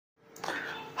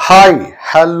Hi,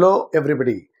 hello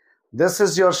everybody. This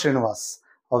is your Srinivas.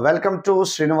 Welcome to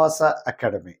Srinivasa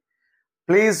Academy.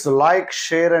 Please like,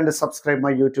 share and subscribe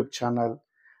my YouTube channel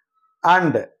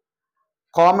and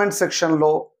comment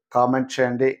సెక్షన్లో comment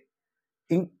చేయండి.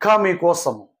 ఇంకా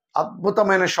మీకోసం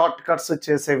అద్భుతమైన short cuts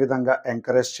చేసే విధంగా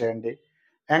encourage చేయండి.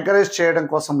 Encourage చేయడం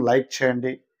కోసం లైక్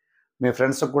చేయండి, మీ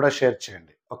ఫ్రెండ్స్కి కూడా షేర్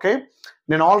చేయండి. ఓకే,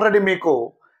 నేను ఆల్రెడీ మీకు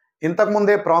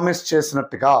ఇంతకుముందే ప్రామిస్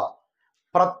చేసినట్టుగా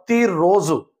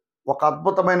ప్రతిరోజు ఒక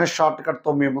అద్భుతమైన షార్ట్ కట్తో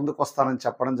మీ ముందుకు వస్తానని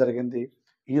చెప్పడం జరిగింది.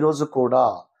 ఈరోజు కూడా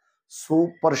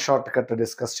సూపర్ షార్ట్ కట్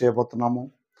డిస్కస్ చేయబోతున్నాము.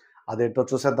 అదేంటో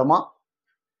చూసేద్దామా?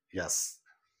 Yes.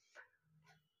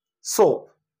 So,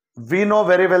 we know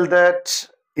very well that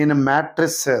in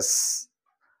matrices,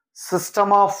 system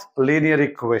of linear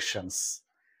equations,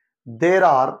 there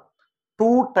are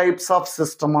two types of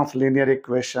system of linear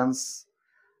equations,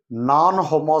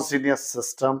 non-homogeneous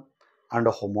system and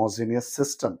homogeneous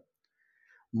system.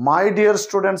 My dear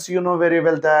students, you know very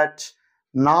well that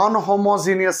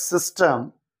non-homogeneous system,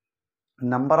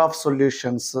 number of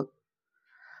solutions,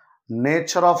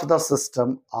 nature of the system,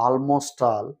 almost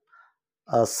all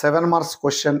 7 marks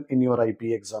question in your IP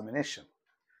examination.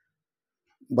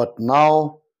 But now,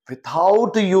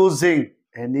 without using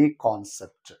any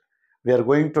concept, we are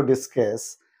going to discuss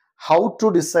how to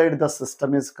decide the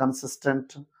system is consistent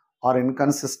or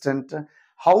inconsistent,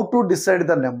 how to decide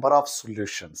the number of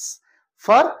solutions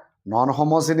for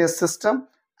non-homogeneous system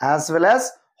as well as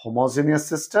homogeneous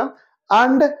system,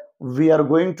 and we are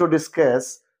going to discuss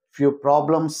few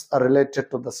problems related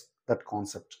to that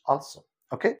concept also.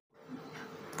 Okay.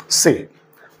 See,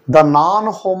 the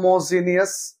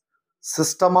non-homogeneous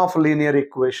system of linear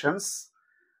equations,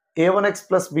 a1x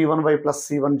plus b1y plus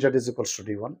c1z is equals to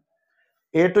d1,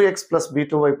 a2x plus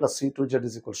b2y plus c2z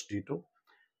is equals to d2,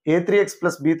 a3x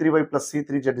plus b3y plus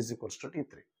c3z is equals to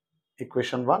d3.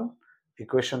 Equation 1,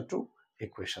 equation 2,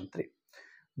 equation 3.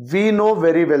 We know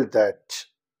very well that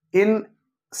in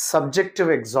subjective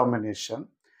examination,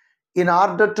 in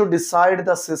order to decide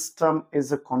the system is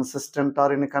consistent or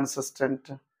inconsistent,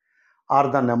 or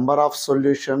the number of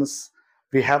solutions,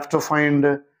 we have to find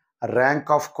rank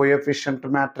of coefficient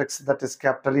matrix, that is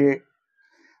capital A.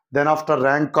 Then after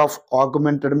rank of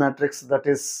augmented matrix, that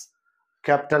is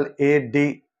capital AD.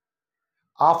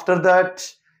 After that,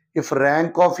 if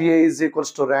rank of A is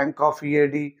equals to rank of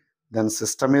EAD, then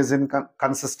system is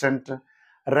inconsistent.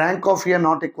 Rank of A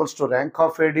not equals to rank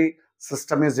of AD,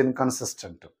 system is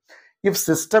inconsistent. If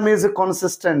system is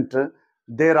consistent,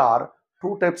 there are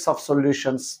two types of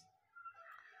solutions.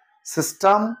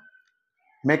 System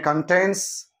may contains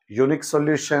unique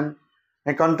solution,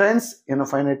 may contains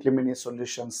infinitely many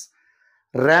solutions.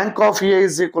 Rank of A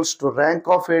is equals to rank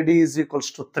of AD is equals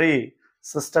to 3.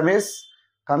 System is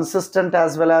consistent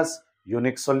as well as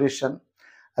unique solution.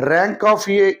 Rank of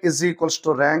A is equals to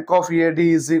rank of AD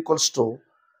is equals to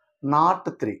not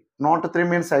 3. Not 3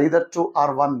 means either 2 or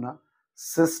 1.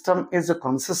 System is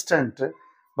consistent,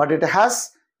 but it has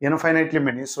infinitely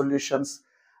many solutions.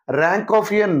 Rank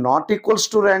of A not equals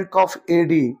to rank of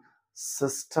AD,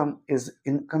 system is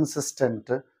inconsistent,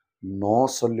 no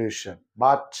solution.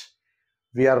 But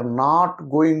we are not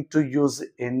going to use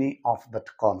any of that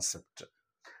concept.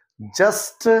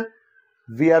 Just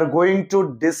we are going to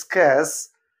discuss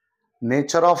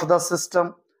nature of the system,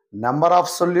 number of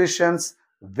solutions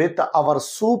with our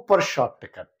super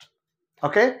shortcut.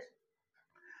 Okay?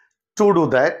 To do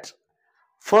that,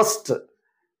 first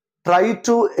try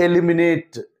to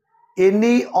eliminate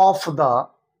any of the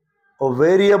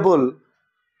variable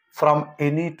from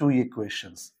any two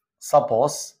equations.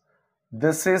 Suppose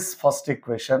this is first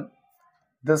equation,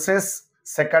 this is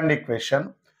second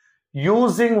equation.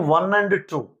 Using 1 and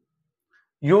 2,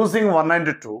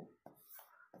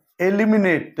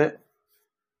 eliminate,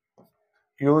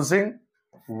 using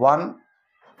 1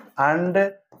 and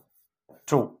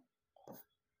 2,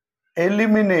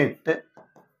 eliminate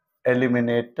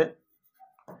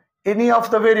any of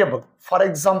the variable, for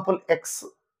example x,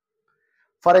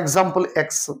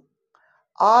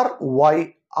 or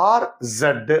y or z.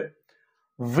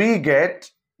 We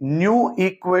get new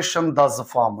equation thus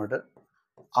formed: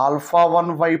 alpha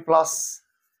 1 y plus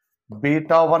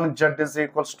beta 1 z is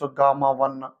equals to gamma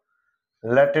 1.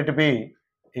 Let it be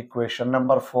equation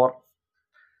number 4.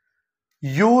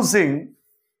 Using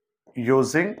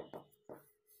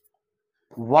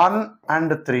 1 and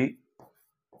 3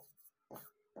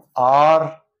 or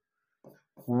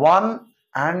 1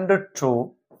 and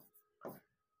 2,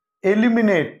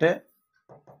 eliminate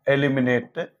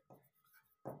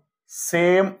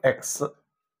same x,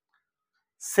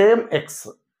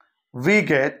 we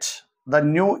get the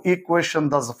new equation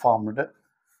thus formed: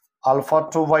 alpha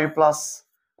 2y plus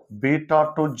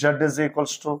beta 2 z is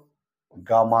equals to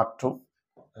gamma 2.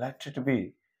 Let it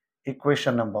be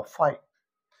equation number 5.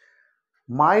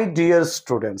 My dear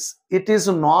students, it is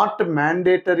not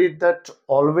mandatory that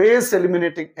always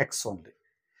eliminating x only.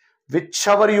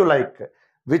 Whichever you like,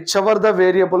 whichever the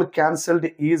variable cancelled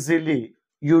easily,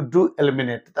 you do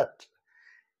eliminate that.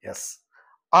 Yes.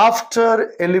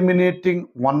 After eliminating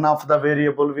one of the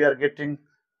variable, we are getting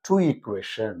two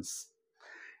equations.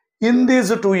 In these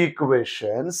two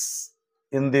equations,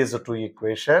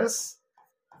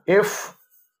 if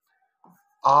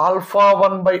alpha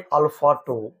 1 by alpha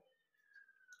 2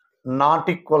 not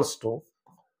equals to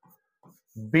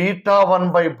beta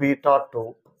 1 by beta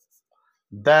 2,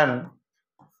 then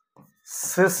the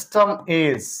system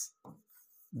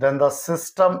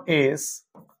is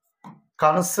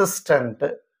consistent,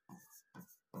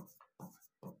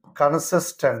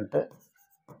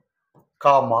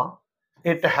 comma,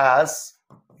 it has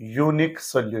unique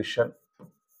solution.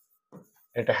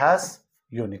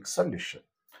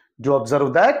 Do you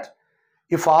observe that?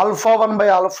 If alpha 1 by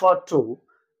alpha 2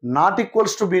 not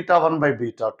equals to beta 1 by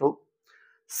beta 2,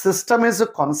 system is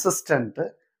consistent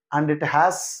and it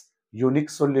has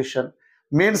unique solution.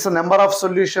 Means number of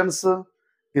solutions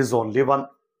is only one.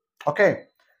 Okay.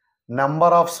 Number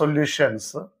of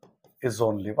solutions is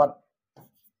only one.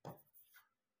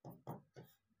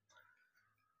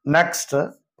 Next,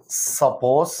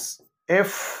 suppose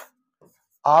if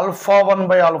alpha 1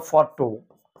 by alpha 2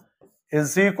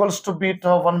 is equals to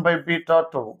beta 1 by beta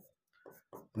 2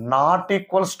 not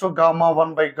equals to gamma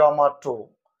 1 by gamma 2,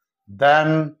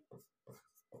 then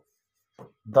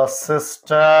the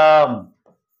system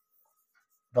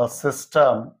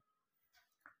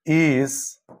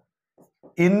is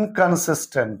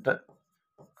inconsistent.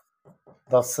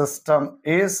 The system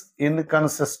is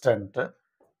inconsistent,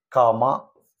 comma,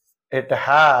 it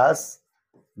has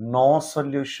no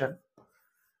solution.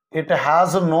 It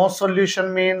has no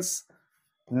solution means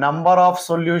number of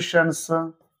solutions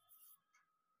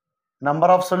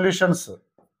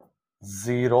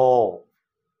 0.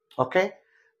 Okay.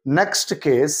 Next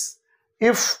case,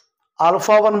 if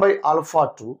alpha 1 by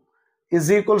alpha 2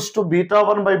 is equals to beta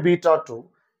 1 by beta 2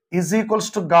 is equals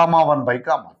to gamma 1 by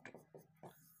gamma 2.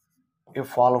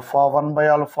 If alpha 1 by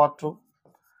alpha 2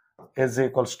 is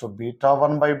equals to beta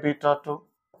 1 by beta 2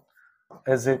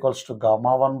 is equals to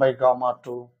gamma 1 by gamma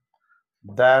 2,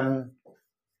 then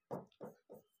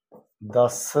the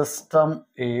system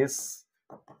is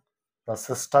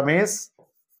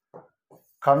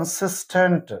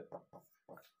consistent.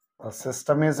 The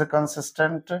system is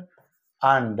consistent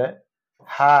and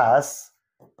has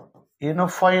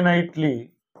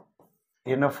infinitely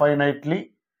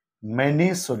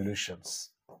many solutions.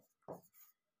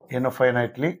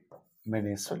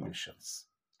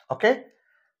 Okay.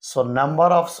 So number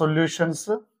of solutions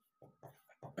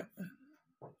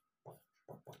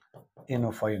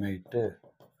infinite.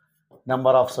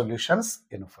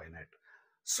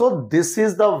 So this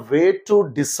is the way to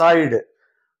decide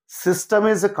system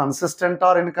is consistent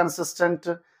or inconsistent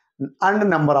and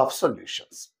number of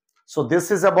solutions. So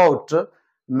this is about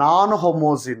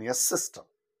non-homogeneous system.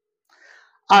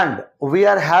 And we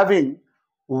are having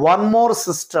one more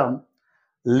system,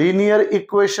 linear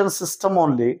equation system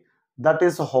only, that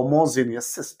is homogeneous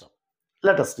system.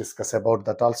 Let us discuss about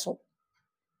that also.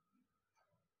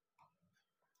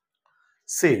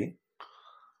 See,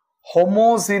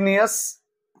 homogeneous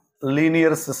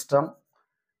linear system,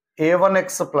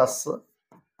 a1x plus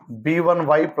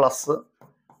b1y plus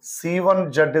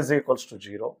c1z is equals to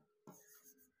 0,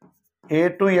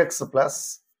 a2x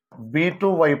plus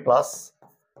b2y plus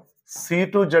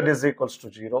c2z is equals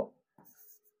to 0,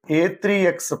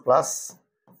 a3x plus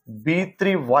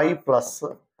b3y plus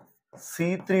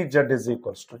c3z is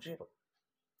equals to 0.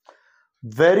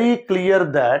 Very clear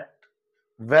that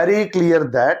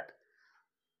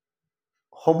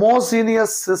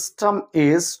homogeneous system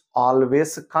is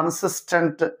always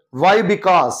consistent. Why?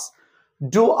 Because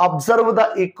do observe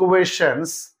the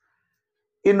equations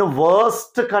in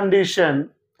worst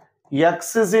condition,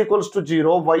 x is equals to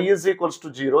 0, y is equals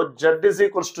to 0, z is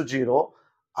equals to 0,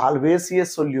 always a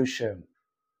solution.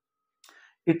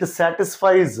 It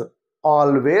satisfies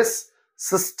always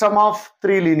system of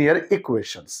three linear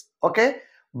equations. Okay.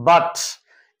 But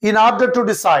in order to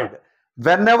decide,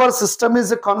 whenever system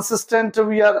is consistent,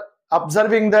 we are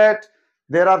observing that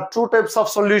there are two types of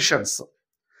solutions.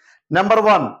 Number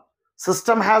one,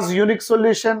 system has unique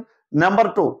solution.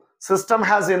 Number two, system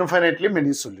has infinitely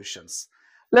many solutions.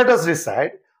 Let us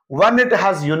decide when it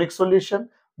has unique solution,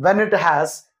 when it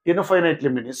has infinitely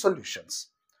many solutions.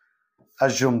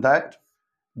 Assume that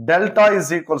delta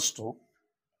is equals to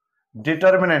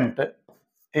determinant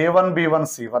A1, B1,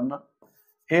 C1,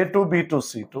 A2, B2,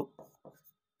 C2,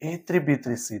 A3, B3,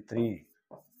 C3.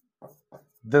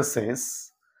 This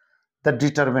is the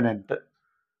determinant.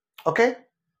 Okay.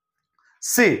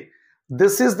 See,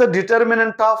 this is the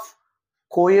determinant of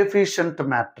coefficient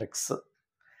matrix.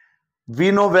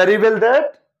 We know very well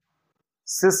that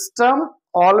system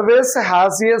always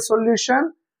has a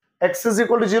solution. X is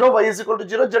equal to 0, Y is equal to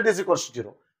 0, Z is equal to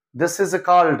 0. This is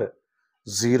called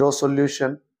zero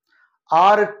solution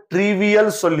or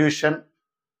trivial solution.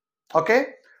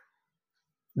 Okay.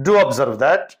 Do observe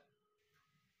that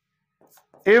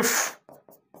if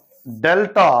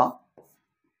delta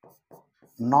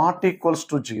not equals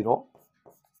to 0,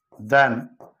 then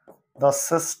the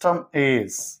system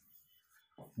is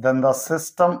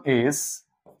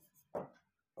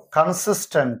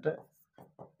consistent,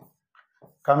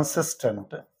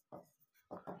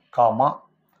 comma,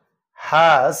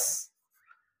 has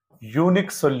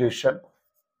unique solution,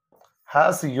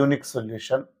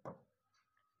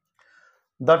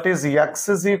 that is X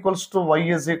is equals to Y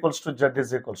is equals to Z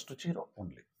is equals to 0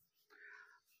 only.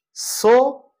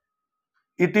 So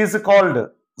it is called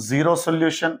zero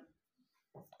solution.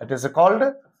 It is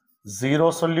called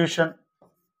zero solution.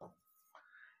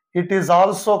 It is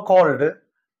also called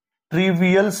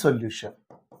trivial solution.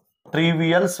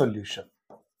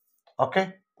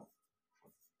 Okay.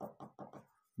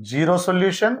 Zero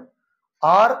solution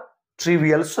or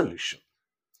trivial solution.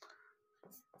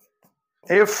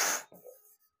 If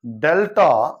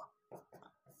delta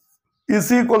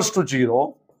is equals to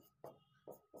 0,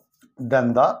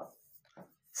 then the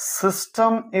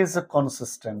system is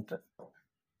consistent.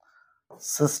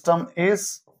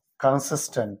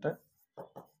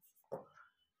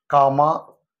 Comma,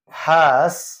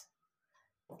 has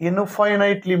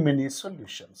infinitely many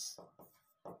solutions.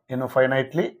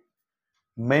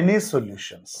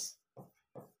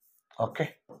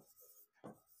 Okay.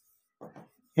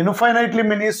 Infinitely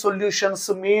many solutions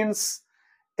means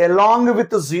along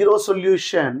with zero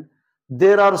solution,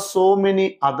 there are so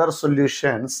many other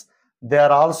solutions. They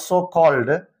are also called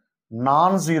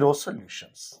non-zero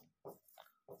solutions.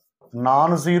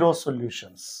 Non-zero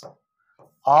solutions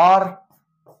or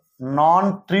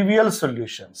non-trivial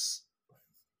solutions.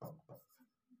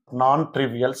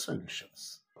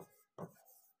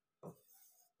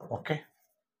 Okay.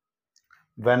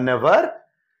 Whenever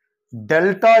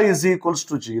delta is equals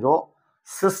to 0,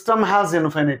 system has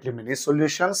infinitely many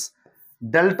solutions.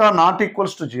 Delta not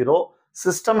equals to 0,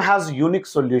 system has unique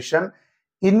solution.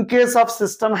 In case of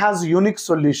system has unique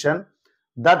solution,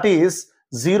 that is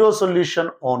zero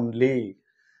solution only.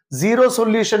 Zero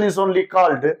solution is only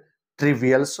called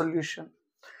trivial solution.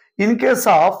 In case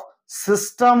of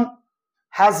system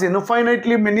has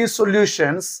infinitely many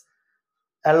solutions,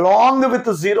 along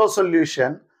with zero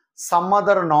solution, some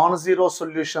other non-zero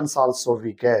solutions also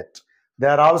we get. They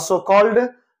are also called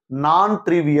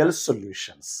non-trivial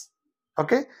solutions.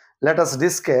 Okay, let us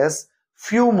discuss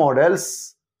few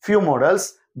models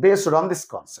based on this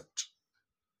concept.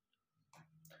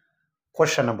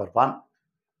 Question number 1.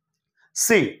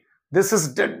 See, this is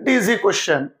dead easy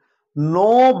question.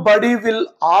 Nobody will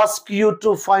ask you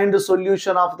to find a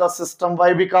solution of the system.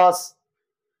 Why? Because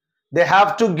they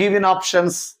have to give in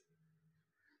options.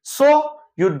 So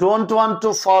you don't want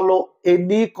to follow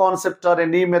any concept or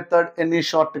any method, any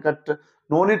shortcut.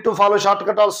 No need to follow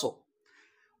shortcut also.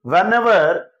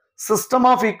 Whenever system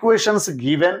of equations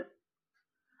given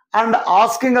and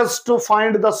asking us to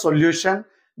find the solution,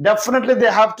 definitely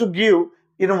they have to give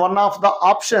in one of the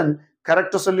option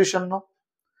correct solution. No,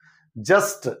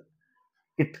 just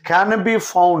it can be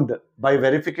found by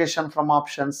verification from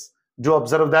options. Do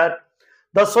observe that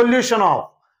the solution of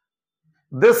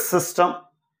this system,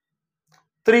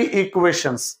 3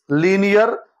 equations,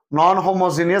 linear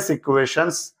non-homogeneous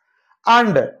equations,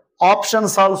 and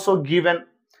options also given,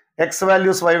 x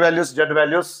values, y values, z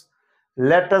values.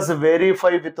 Let us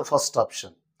verify with the first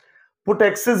option. Put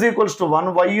x is equals to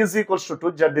 1, y is equals to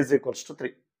 2, z is equals to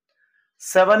 3.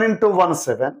 7 into 1,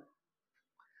 7.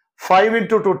 5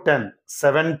 into 2, 10.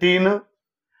 17.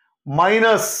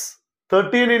 Minus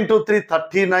 13 into 3,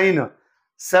 39.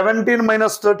 17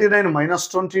 minus 39 minus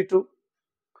 22.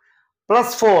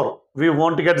 Plus 4, we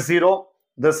won't get 0.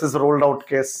 This is rolled out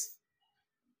case.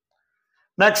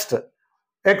 Next,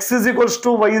 x is equals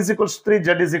to, y is equals to 3,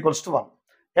 z is equals to 1.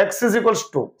 X is equals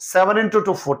to 7 into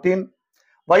 2, 14.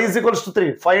 Y is equals to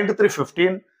 3, 5 into 3,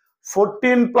 15.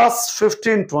 14 plus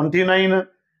 15, 29.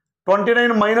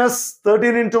 29 minus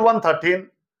 13 into 1, 13.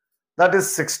 That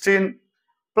is 16.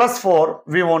 Plus 4,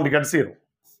 we won't get 0.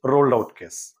 Rolled out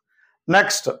case.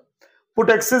 Next, put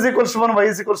x is equals to 1, y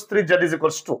is equals to 3, z is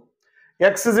equals to 2.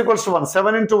 X is equals to 1,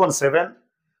 7 into 1, 7.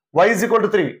 y is equal to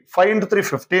 3. 5 into 3,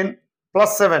 15.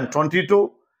 Plus 7,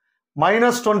 22.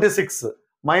 Minus 26.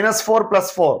 Minus 4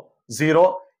 plus 4,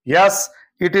 0. Yes,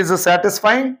 it is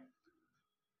satisfying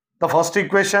the first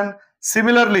equation.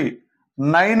 Similarly,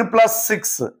 9 plus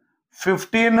 6,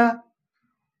 15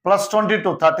 plus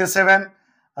 22, 37.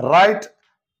 Right,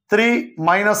 3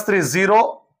 minus 3,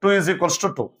 0. 2 is equals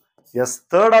to 2. Yes,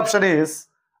 third option is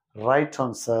right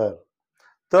answer.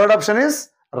 Third option is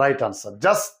right answer,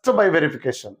 just by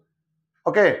verification.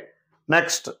 Okay,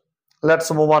 next,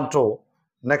 let's move on to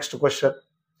next question.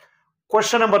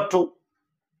 Question number 2.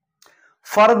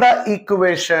 For the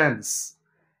equations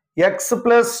x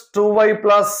plus 2y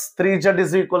plus 3z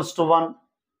is equals to 1,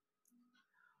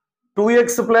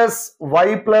 2x plus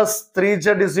y plus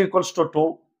 3z is equals to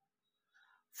 2,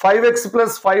 5x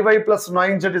plus 5y plus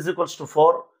 9z is equals to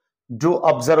 4. Do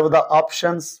observe the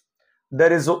options.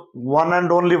 There is one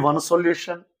and only one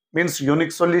solution, means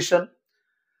unique solution.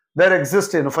 There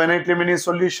exist infinitely many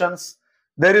solutions.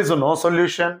 There is no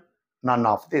solution. None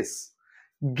of this.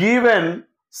 Given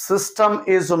system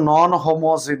is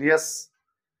non-homogeneous.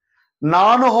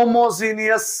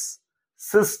 Non-homogeneous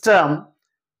system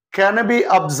can be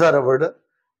observed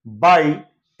by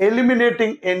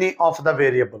eliminating any of the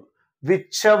variable.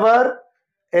 Whichever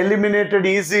eliminated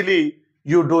easily,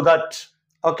 you do that.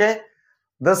 Okay,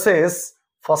 this is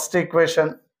first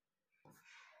equation.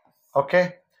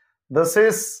 Okay, this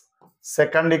is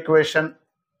second equation.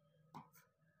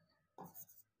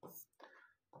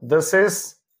 This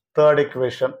is third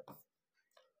equation.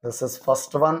 This is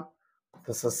first one.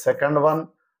 This is second one.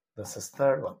 This is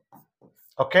third one.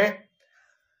 Okay.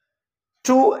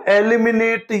 To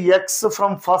eliminate x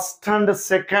from first and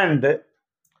second,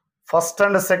 first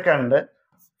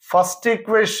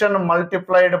equation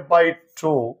multiplied by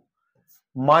 2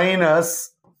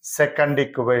 minus second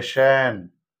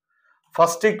equation.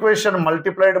 First equation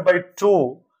multiplied by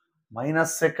 2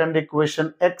 minus second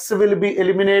equation, x will be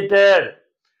eliminated.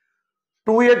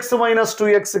 2x minus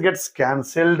 2x gets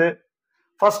cancelled.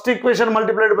 First equation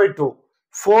multiplied by 2.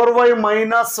 4y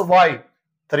minus y,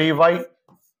 3y.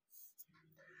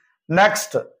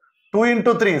 Next, 2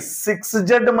 into 3,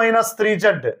 6z minus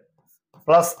 3z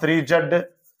plus 3z.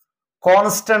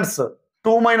 Constants,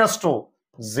 2 minus 2,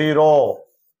 0.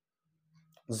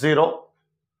 0.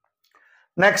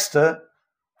 Next,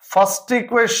 first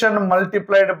equation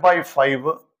multiplied by 5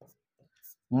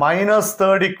 minus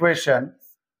third equation,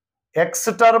 x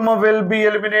term will be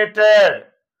eliminated.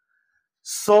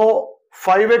 So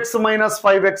 5x minus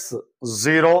 5x,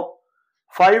 0.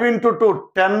 5 into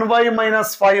 2, 10y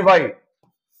minus 5y,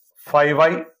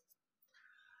 5y.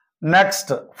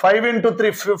 Next, 5 into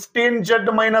 3,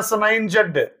 15z minus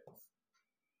 9z,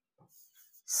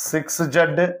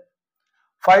 6z.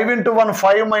 5 into 1,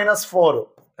 5 minus 4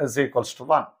 is equals to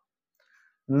 1.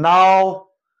 Now,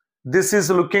 this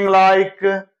is looking like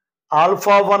alpha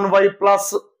 1y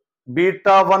plus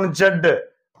beta 1z,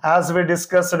 as we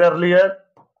discussed earlier.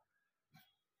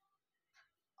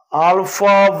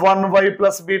 Alpha 1y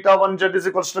plus beta 1z is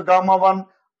equals to gamma 1.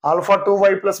 Alpha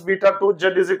 2y plus beta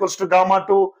 2z is equals to gamma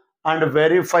 2. And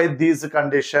verify these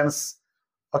conditions.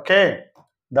 Okay,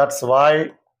 that's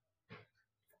why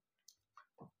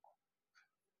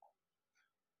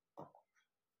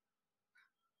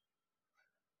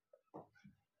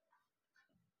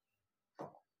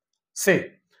see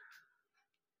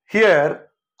here,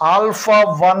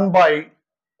 alpha 1 by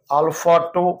alpha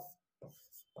 2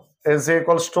 is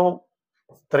equals to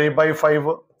 3 by 5.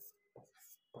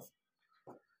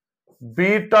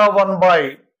 Beta 1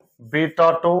 by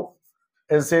beta 2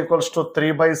 is equals to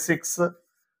 3 by 6.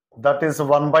 That is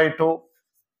 1 by 2.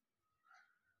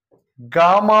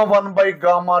 Gamma 1 by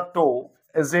gamma 2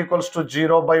 is equals to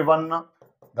 0 by 1.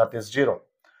 That is 0.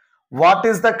 What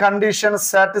is the condition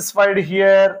satisfied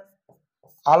here?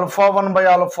 Alpha 1 by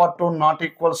alpha 2 not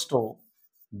equals to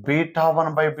beta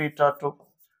 1 by beta 2.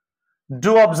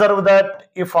 Do observe that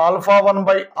if alpha 1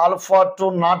 by alpha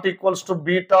 2 not equals to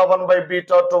beta 1 by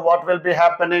beta 2, what will be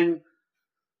happening?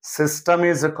 System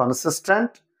is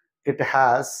consistent. It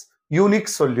has unique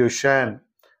solution.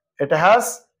 It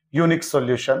has unique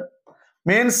solution.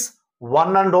 Means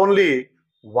one and only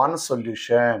one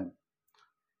solution.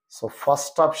 So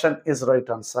first option is right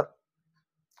answer.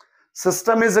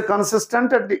 System is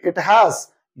consistent and it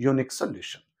has unique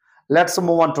solution. Let's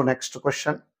move on to next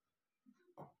question.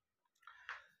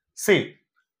 See,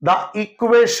 the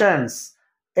equations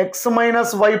x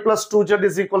minus y plus 2z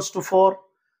is equals to 4,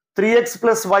 3x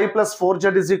plus y plus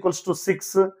 4z is equals to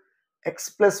 6, x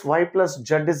plus y plus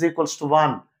z is equals to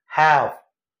 1 have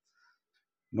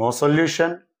no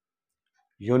solution,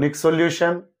 unique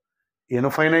solution,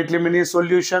 infinitely many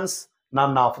solutions,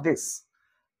 None of this.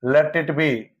 Let it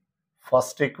be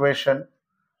first equation.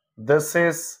 This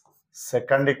is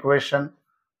second equation.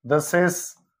 This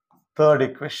is third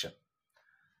equation.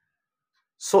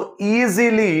 So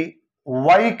easily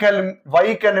y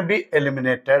can be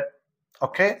eliminated.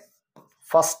 Okay.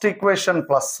 First equation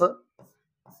plus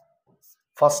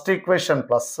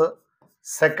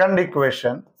second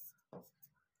equation,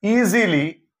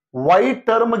 easily y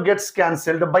term gets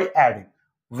cancelled by adding.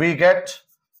 We get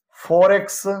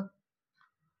 4x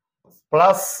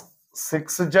plus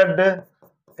 6z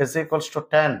is equals to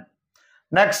 10.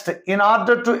 Next, in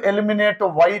order to eliminate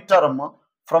y term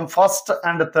from first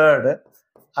and third,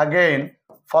 again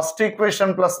first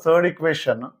equation plus third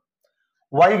equation,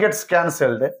 y gets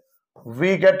cancelled.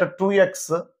 We get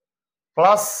 2x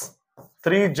plus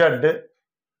 3z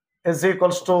is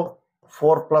equals to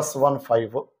 4 plus 1,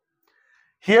 5.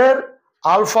 Here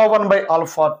alpha 1 by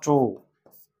alpha 2,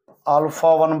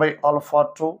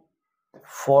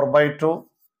 4 by 2,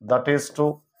 that is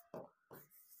 2.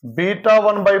 Beta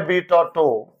 1 by beta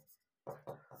 2,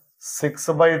 6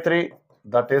 by 3,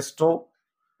 that is 2.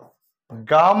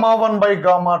 Gamma 1 by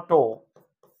gamma 2,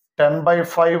 10 by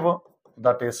 5,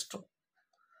 that is 2.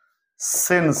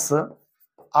 Since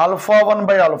alpha 1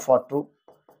 by alpha 2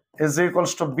 is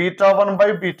equals to beta 1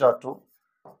 by beta 2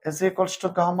 is equals to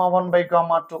gamma 1 by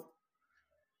gamma 2.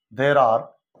 There are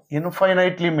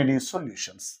infinitely many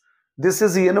solutions. This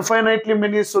is infinitely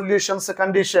many solutions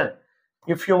condition.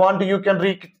 If you want, you can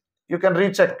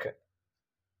recheck.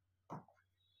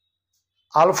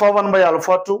 Alpha 1 by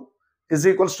alpha 2 is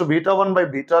equals to beta 1 by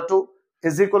beta 2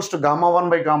 is equals to gamma 1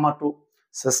 by gamma 2.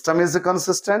 System is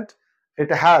consistent.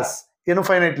 It has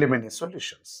infinitely many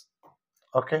solutions.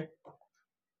 Okay.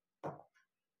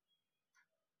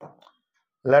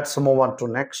 Let's move on to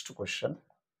next question.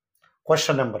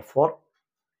 Question number 4.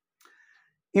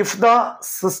 If the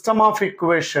system of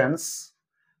equations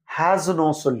has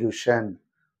no solution,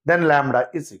 then lambda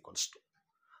is equals to.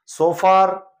 So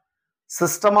far,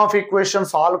 system of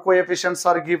equations, all coefficients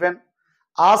are given.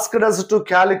 Asked us to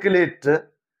calculate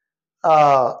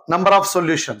number of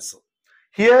solutions.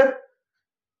 Here,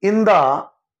 in the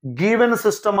given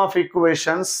system of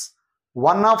equations,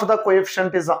 one of the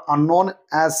coefficient is unknown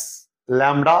as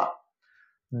lambda,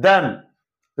 then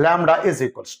lambda is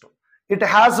equals to. It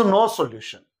has no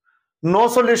solution. No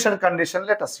solution condition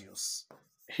let us use.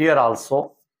 Here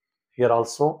also,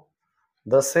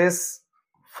 this is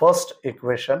first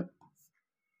equation.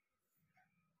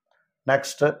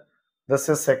 Next, this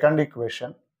is second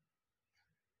equation.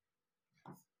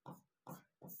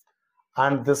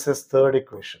 And this is third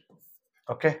equation.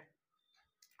 Okay.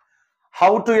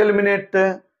 How to eliminate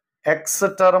x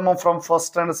term from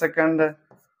first and second?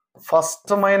 First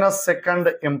minus second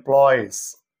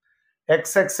implies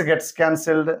x gets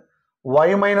cancelled.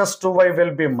 Y minus 2y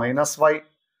will be minus y.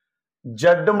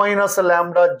 Z minus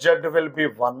lambda z will be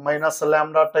 1 minus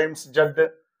lambda times z.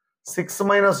 6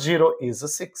 minus 0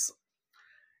 is 6.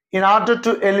 In order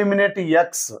to eliminate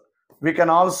x, we can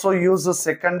also use the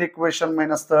second equation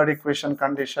minus third equation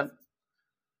condition.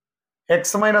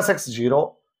 X minus x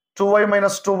 0, 2y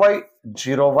minus 2y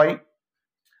 0y,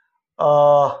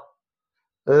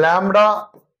 lambda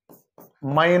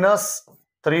minus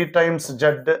 3 times z,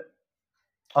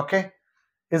 okay,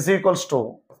 is equals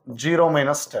to 0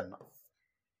 minus 10.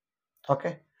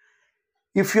 Okay.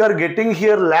 If you are getting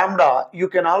here lambda, you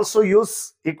can also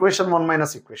use equation 1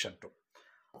 minus equation 2.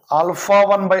 Alpha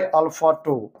 1 by alpha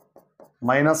 2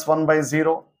 minus 1 by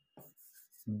 0.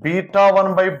 Beta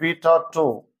 1 by beta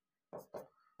 2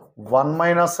 1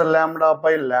 minus lambda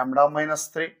by lambda minus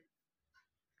 3.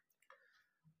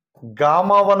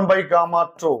 Gamma 1 by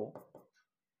gamma 2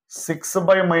 6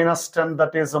 by minus 10,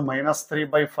 that is minus 3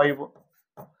 by 5.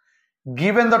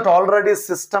 Given that already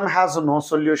system has no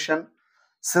solution,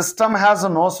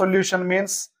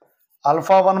 means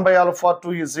alpha 1 by alpha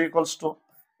 2 is equals to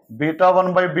beta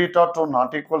 1 by beta 2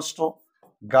 not equals to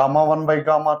gamma 1 by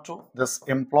gamma 2. This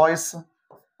implies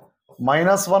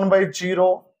minus 1 by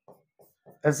 0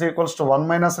 is equals to 1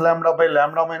 minus lambda by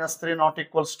lambda minus 3 not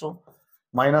equals to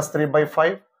minus 3 by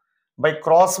 5. By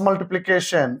cross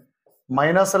multiplication,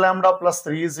 minus lambda plus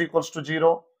 3 is equals to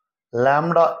 0.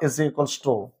 Lambda is equals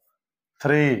to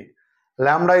 3.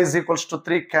 Lambda is equals to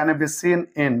 3 can be seen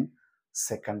in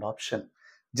second option.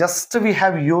 Just we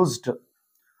have used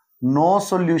no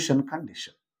solution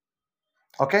condition.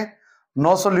 Okay.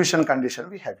 No solution condition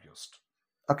we have used.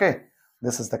 Okay.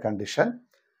 This is the condition.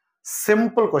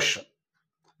 Simple question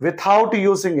without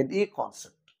using any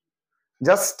concept.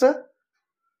 Just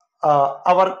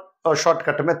our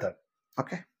shortcut method.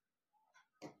 Okay.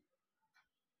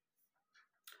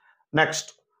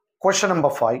 Next, question number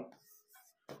 5.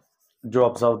 Do you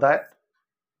observe that?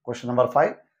 Question number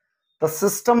 5. The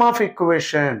system of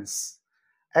equations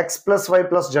x plus y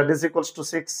plus z is equals to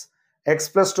 6, x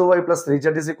plus 2y plus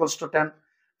 3z is equals to 10,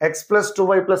 x plus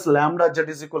 2y plus lambda z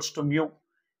is equals to mu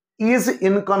is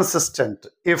inconsistent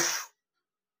if,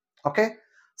 okay,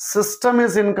 system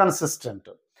is inconsistent.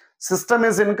 System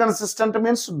is inconsistent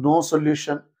means no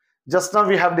solution. Just now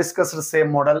we have discussed the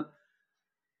same model.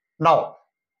 Now,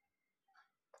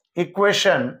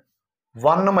 equation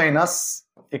 1 minus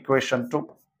equation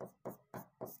 2.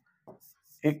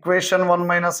 Equation 1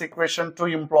 minus equation 2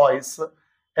 implies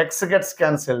x gets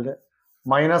cancelled,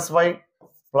 minus y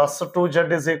plus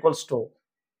 2z is equals to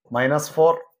minus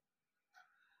 4.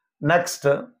 Next,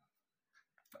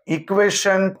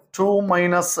 equation 2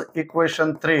 minus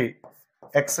equation 3,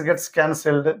 x gets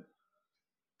cancelled,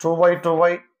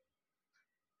 2y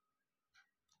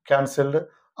cancelled,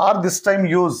 or this time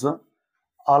use,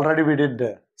 already we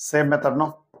did same method,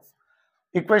 no?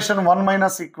 Equation 1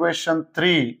 minus equation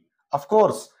 3, of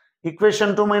course,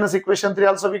 equation 2 minus equation 3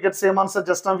 also we get same answer,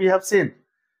 just now we have seen.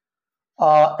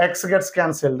 X gets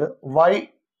cancelled, y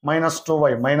minus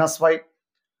 2y minus y,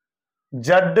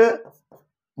 z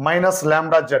minus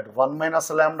lambda z, 1 minus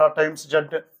lambda times z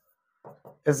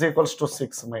is equals to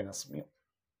 6 minus mu.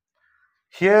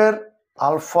 Here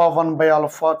alpha 1 by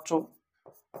alpha 2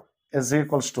 is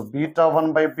equals to beta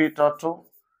 1 by beta 2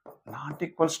 not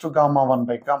equals to gamma 1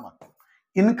 by gamma 2.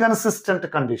 Inconsistent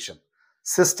condition.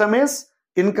 System is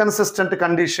inconsistent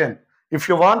condition. If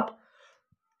you want,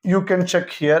 you can check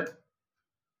here.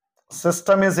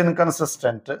 System is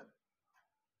inconsistent.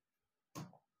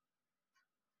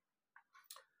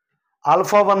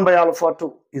 Alpha 1 by alpha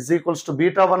 2 is equals to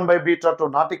beta 1 by beta 2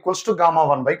 not equals to gamma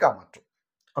 1 by gamma 2.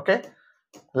 Okay,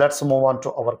 let's move on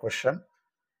to our question.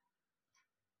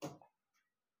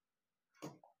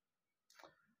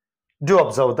 Do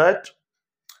observe that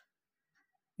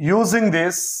using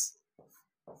this,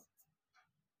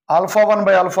 alpha 1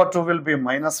 by alpha 2 will be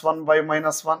minus 1 by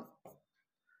minus 1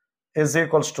 is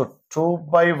equals to 2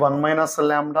 by 1 minus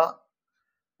lambda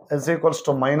is equals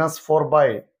to minus 4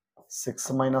 by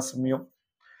 6 minus mu.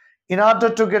 In order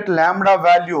to get lambda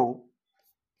value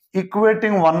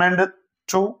equating 1 and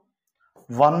 2,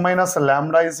 1 minus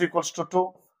lambda is equals to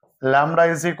 2, lambda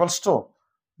is equals to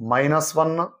minus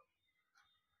 1.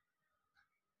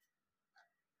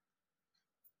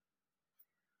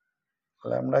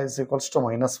 Lambda is equals to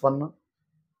minus 1.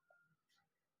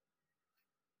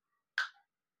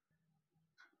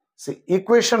 See,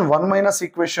 equation 1 minus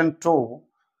equation 2,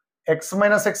 x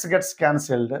minus x gets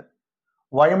cancelled,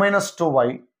 y minus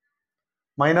 2y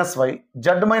minus y,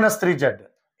 z minus 3z.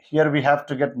 Here we have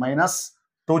to get minus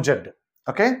 2z.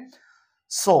 Okay,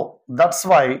 so that's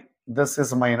why this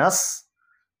is minus,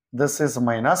 this is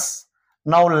minus.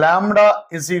 Now lambda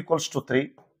is equals to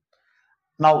 3.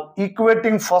 Now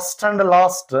equating first and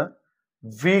last,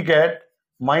 we get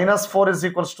minus 4 is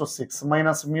equals to 6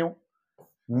 minus mu.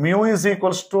 Mu is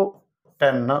equals to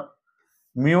 10.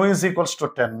 Mu is equals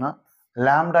to 10.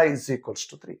 Lambda is equals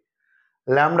to 3.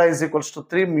 Lambda is equals to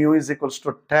 3. Mu is equals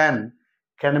to 10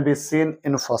 can be seen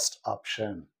in first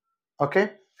option.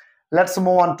 Okay. Let's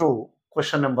move on to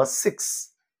question number 6.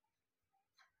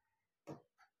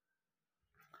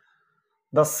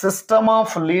 The system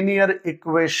of linear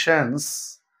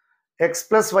equations x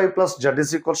plus y plus z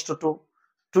is equals to 2,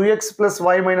 2x plus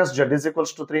y minus z is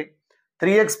equals to 3,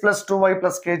 3x plus 2y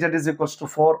plus kz is equals to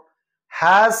 4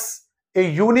 has a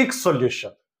unique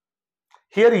solution.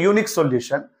 Here unique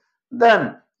solution,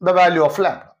 then the value of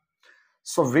lambda.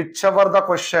 So whichever the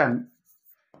question,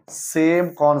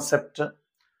 same concept.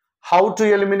 How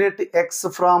to eliminate x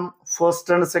from first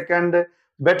and second?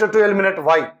 Better to eliminate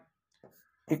y.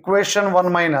 Equation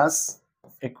 1 minus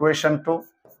equation 2.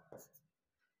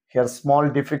 Here small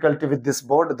difficulty with this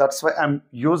board. That's why I'm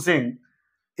using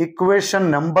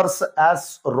equation numbers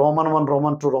as Roman 1,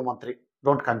 Roman 2, Roman 3.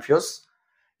 Don't confuse.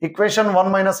 Equation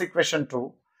 1 minus equation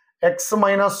 2. X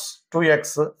minus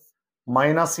 2x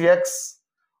minus x.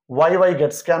 Y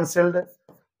gets cancelled.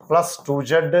 Plus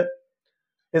 2z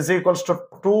is equals to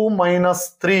 2 minus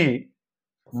 3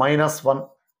 minus 1.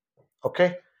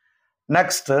 Okay.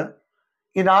 Next,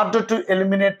 in order to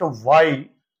eliminate y,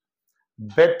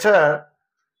 better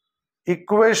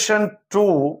equation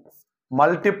 2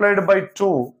 multiplied by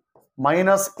 2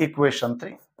 minus equation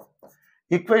 3.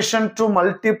 Equation 2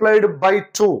 multiplied by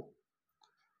 2,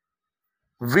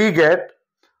 we get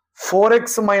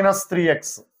 4x minus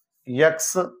 3x,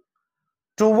 x,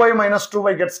 2y minus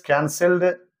 2y gets cancelled,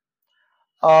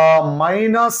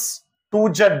 minus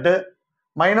 2z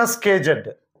minus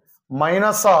kz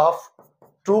minus of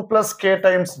 2 plus k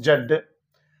times z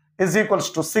is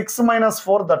equals to 6 minus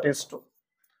 4, that is 2.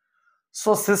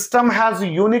 So system has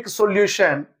unique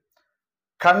solution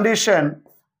condition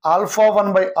alpha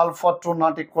 1 by alpha 2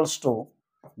 not equals to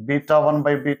beta 1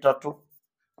 by beta 2.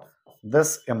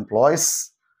 This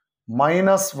implies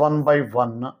minus 1 by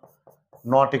 1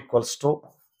 not equals to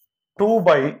 2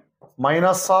 by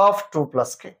minus of 2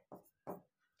 plus k.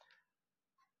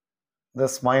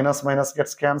 This minus minus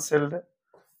gets cancelled.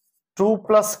 2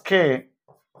 plus k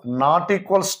not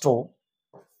equals to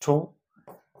 2.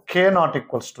 K not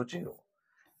equals to 0.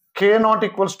 K not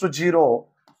equals to 0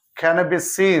 can be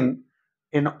seen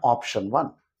in option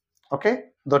 1. Okay,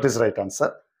 that is right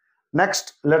answer.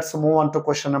 Next, let's move on to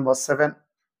question number 7.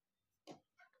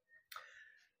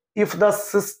 If the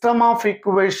system of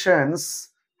equations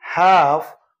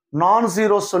have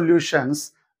non-zero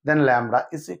solutions, then lambda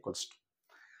is equals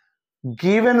to.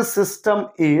 Given system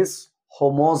is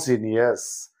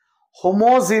homogeneous.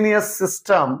 Homogeneous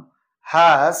system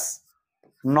has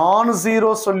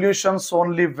non-zero solutions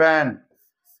only when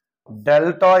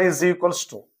delta is equals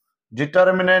to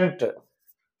determinant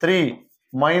 3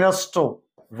 minus 2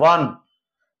 1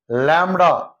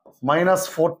 lambda minus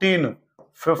 14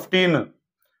 15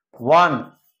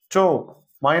 1 2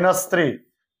 minus 3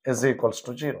 is equals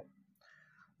to 0.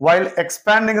 While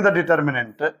expanding the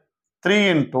determinant, 3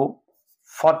 into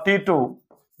 42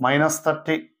 minus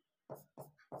 30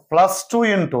 plus 2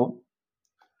 into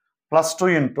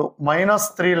minus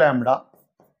 3 lambda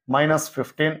minus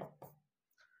 15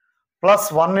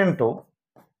 plus 1 into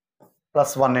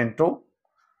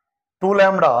 2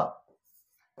 lambda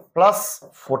plus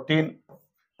 14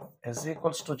 is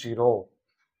equals to 0.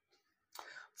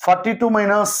 42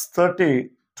 minus 30,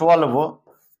 12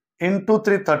 into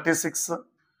 3, 36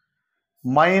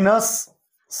 minus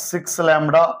 6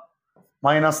 lambda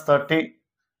minus 30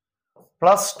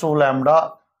 plus 2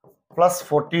 lambda plus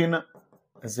 14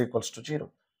 is equals to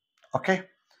 0. Okay,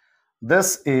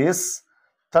 this is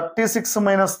 36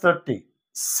 minus 30,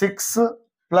 6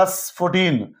 plus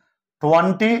 14,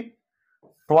 20.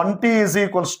 20 is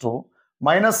equals to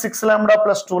minus 6 lambda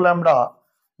plus 2 lambda,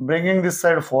 bringing this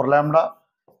side 4 lambda.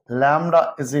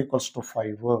 Lambda is equals to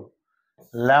 5.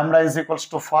 Lambda is equals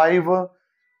to 5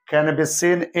 can be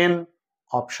seen in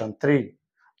option 3.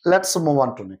 Let's move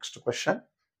on to next question.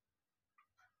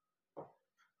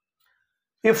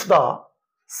 If the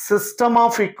system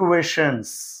of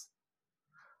equations,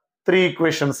 3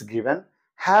 equations given,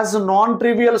 has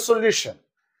non-trivial solution.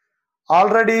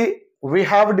 Already we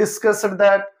have discussed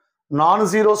that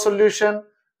non-zero solution,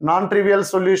 non-trivial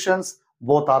solutions,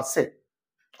 both are same.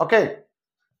 Okay.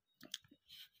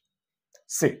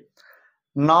 See,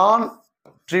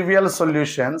 non-trivial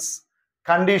solutions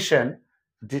condition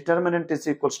determinant is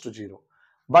equals to 0.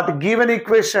 But given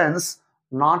equations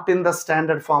not in the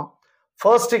standard form.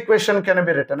 First equation can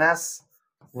be written as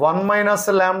 1 minus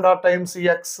lambda times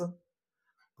x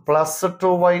plus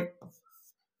 2y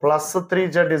plus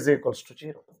 3z is equals to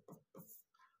 0.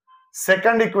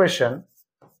 Second equation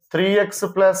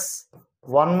 3x plus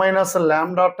 1 minus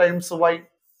lambda times y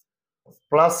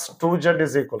plus 2z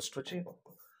is equals to 0.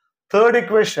 Third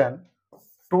equation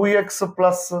 2x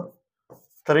plus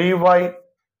 3y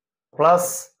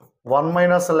plus 1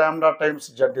 minus lambda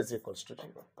times z is equals to 0.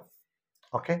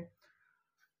 Okay.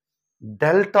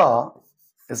 Delta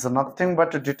is nothing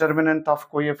but a determinant of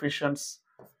coefficients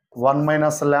 1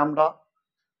 minus lambda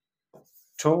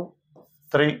 2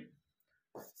 3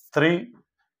 3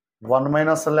 1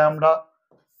 minus lambda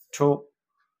 2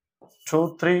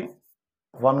 2 3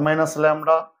 1 minus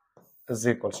lambda is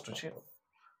equals to 0.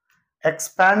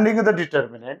 Expanding the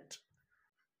determinant,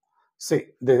 see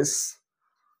this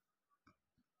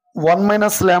 1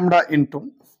 minus lambda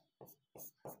into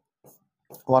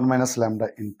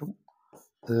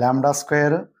lambda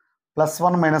square plus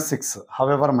 1 minus 6,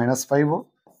 however minus 5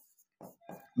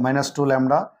 minus 2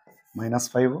 lambda minus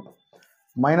 5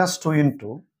 minus 2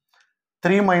 into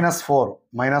 3 minus 4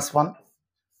 minus 1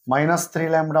 minus 3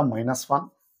 lambda minus 1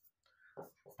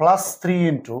 plus 3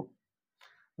 into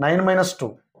 9 minus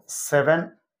 2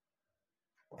 7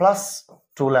 plus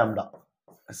 2 lambda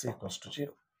is equals to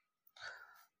 0.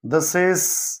 This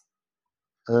is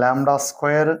lambda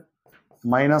square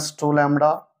minus 2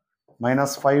 lambda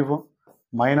minus 5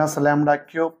 minus lambda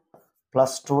cube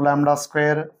plus 2 lambda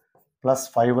square plus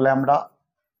 5 lambda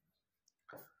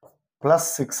plus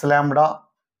 6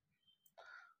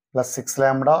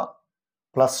 lambda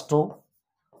plus 2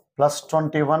 plus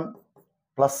 21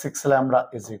 plus 6 lambda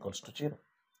is equals to 0.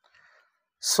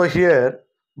 So here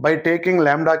by taking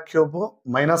lambda cube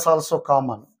minus also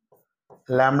common,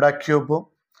 lambda cube,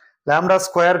 lambda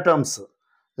square terms,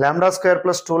 lambda square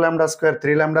plus 2 lambda square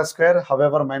 3 lambda square,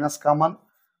 however minus common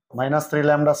minus 3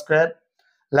 lambda square.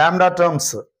 Lambda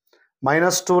terms,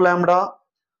 minus 2 lambda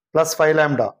plus 5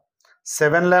 lambda,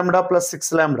 7 lambda plus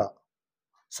 6 lambda.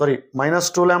 Sorry, minus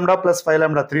 2 lambda plus 5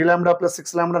 lambda, 3 lambda plus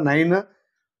 6 lambda, 9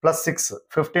 plus 6,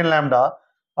 15 lambda.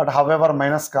 But however,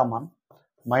 minus common,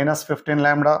 minus 15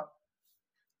 lambda.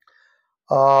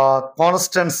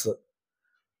 Constants,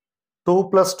 2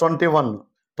 plus 21,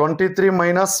 23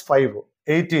 minus 5,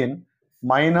 18,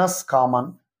 minus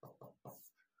common.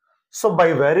 So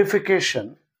by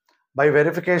verification,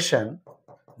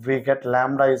 we get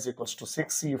lambda is equals to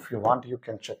 6. If you want, you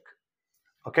can check.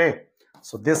 Okay,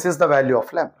 so this is the value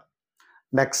of lambda.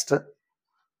 Next,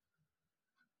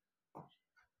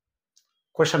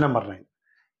 question number 9.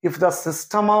 If the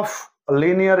system of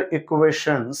linear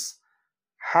equations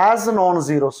has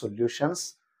non-zero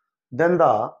solutions, then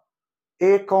the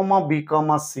A, B,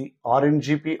 C or in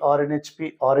GP or in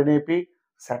HP or in AP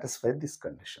satisfy this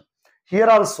condition. Here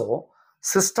also,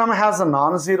 system has a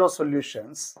non-zero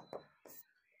solutions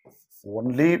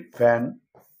only when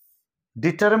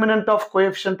determinant of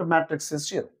coefficient matrix is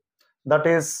 0. That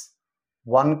is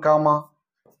 1, 2A,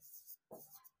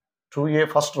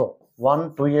 first row,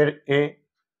 1, 2A,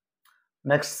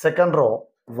 next second row,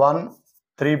 1,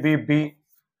 3B,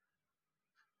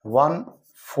 1,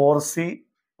 4C,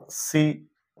 C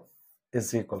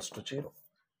is equals to 0.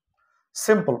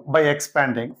 Simple, by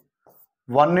expanding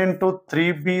 1 into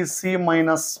 3BC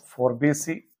minus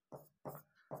 4BC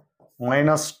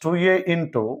minus 2A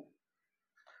into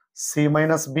C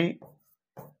minus B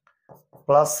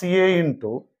plus A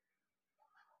into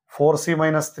 4C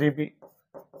minus 3B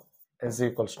is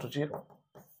equals to 0.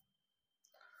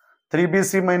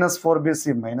 3BC minus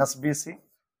 4BC minus BC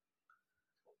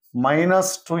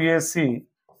minus 2AC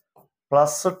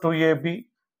plus 2AB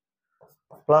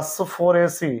plus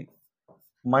 4AC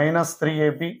minus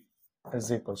 3AB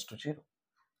is equals to 0.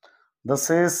 This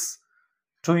is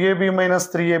 2AB minus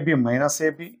 3AB minus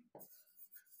AB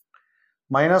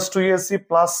minus 2AC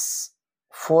plus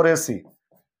 4AC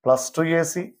plus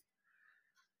 2AC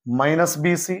minus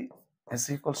BC is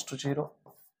equals to 0.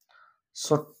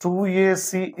 So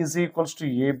 2AC is equals to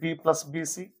AB plus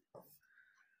BC.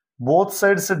 Both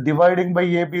sides dividing by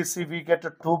ABC, we get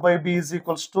 2 by B is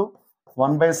equals to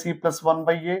 1 by C plus 1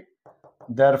 by A.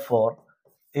 Therefore,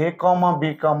 A,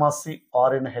 B, C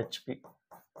are in HP.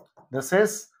 This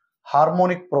is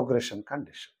harmonic progression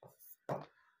condition.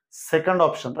 Second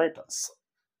option, right answer.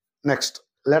 Next,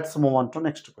 let's move on to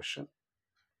next question.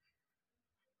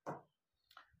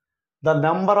 The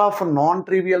number of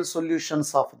non-trivial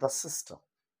solutions of the system.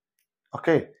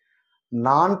 Okay,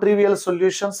 non-trivial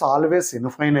solutions always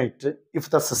infinite if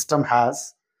the system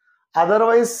has.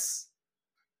 Otherwise,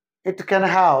 it can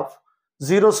have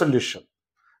zero solution.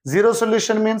 Zero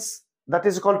solution means that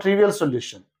is called trivial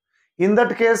solution. In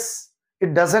that case,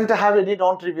 it doesn't have any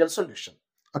non-trivial solution.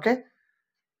 Okay.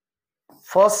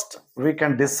 First, we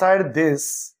can decide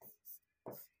this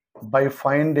by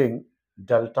finding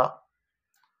delta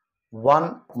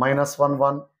 1 minus 1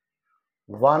 1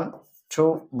 1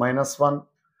 2 minus 1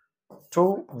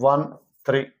 2 1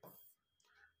 3.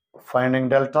 Finding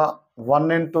delta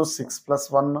 1 into 6 plus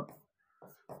 1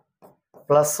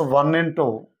 plus 1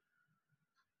 into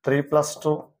 3 plus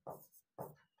 2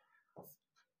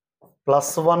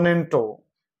 plus 1 into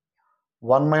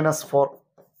 1 minus 4.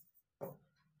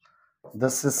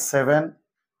 This is 7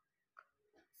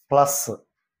 plus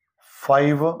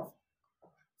 5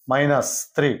 minus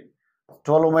 3.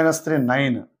 12 minus 3,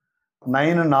 9.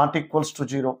 9 not equals to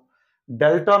 0.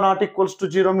 Delta not equals to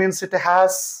 0 means it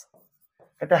has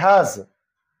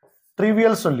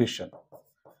trivial solution.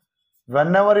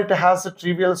 Whenever it has a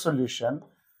trivial solution,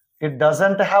 it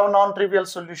doesn't have non-trivial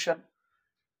solution.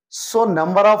 So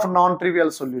number of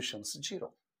non-trivial solutions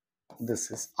 0.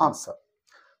 This is answer.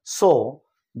 So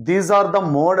these are the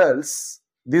models.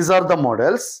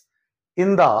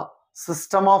 In the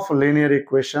system of linear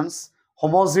equations,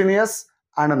 homogeneous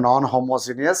and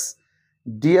non-homogeneous.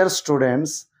 Dear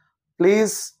students,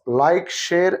 please like,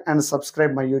 share and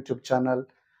subscribe my YouTube channel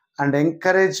and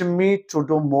encourage me to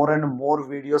do more and more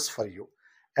videos for you.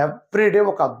 Every day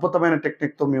ఒక అద్భుతమైన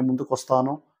technique తో మీ ముందుకు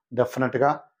వస్తాను definite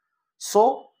గా. So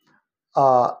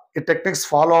ఈ techniques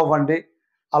follow అవ్వండి.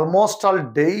 Almost all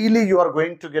daily you are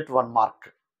going to get 1 mark.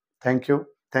 Thank you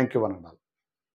one and all.